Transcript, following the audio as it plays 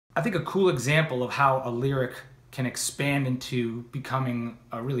I think a cool example of how a lyric can expand into becoming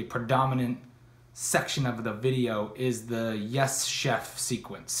a really predominant section of the video is the "Yes Chef"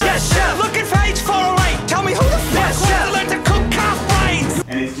 sequence. Yes Chef, looking for age 408. Tell me who the fuck wants to learn to cook calf brains?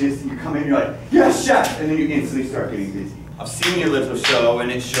 And it's just, you come in, you're like, "Yes Chef," and then you instantly start getting busy. I've seen your little show and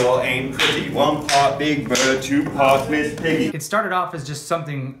it sure ain't pretty. 1 part Big Bird, 2 parts Miss Piggy. It started off as just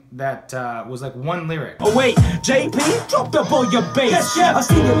something that was like one lyric. Oh wait, JP, drop the bouillabaisse. Yes Chef, I've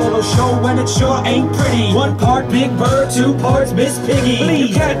seen your little show and it sure ain't pretty. 1 part Big Bird, 2 parts Miss Piggy.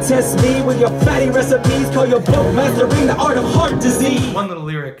 Please. You can't test me with your fatty recipes. Call your book mastering the art of heart disease. One little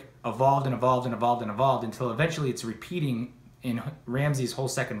lyric evolved and evolved and evolved and evolved until eventually it's repeating in Ramsay's whole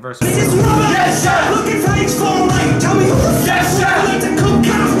second verse. This is Robert! Yes, Chef! Looking for age 408! Tell me who the yes, Chef! Like to cook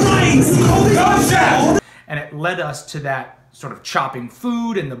calf brains! Go, Chef! And it led us to that sort of chopping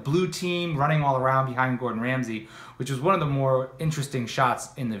food and the blue team running all around behind Gordon Ramsay, which was one of the more interesting shots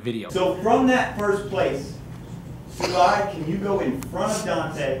in the video. So from that first place, Sulai, can you go in front of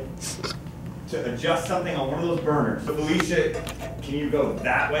Dante to adjust something on one of those burners? So Felicia, can you go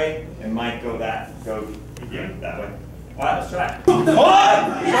that way? And Mike, go that way. Alright, let's try. Hold on!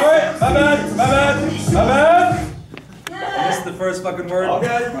 Sorry, my bad. I missed the first fucking word. All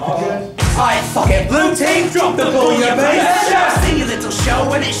good. Alright, fuck it. Blue team, drop the bouillabaisse. Yes, Chef! Sing your little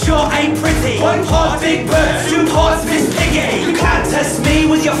show and it sure ain't pretty. 1 part Big Bird, 2 parts Miss Piggy. You can't test me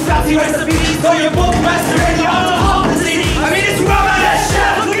with your fancy recipes. Call your book master and your art of heart disease. I mean, it's Robert! Yes,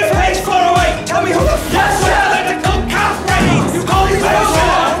 Chef! Look at page 408. Tell me who the fuck yes, Chef! Like to cook calf brains. You call me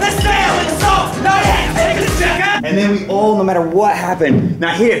Chef! Let's nail it soft. No, yeah, take this jacket. And then we all, no matter what happened,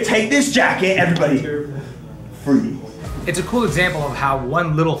 now here, take this jacket, everybody, free. It's a cool example of how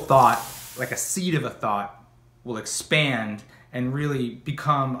one little thought, like a seed of a thought, will expand and really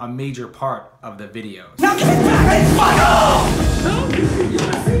become a major part of the videos. Now get back and fuck off!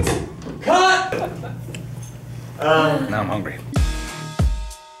 Cut! Now I'm hungry.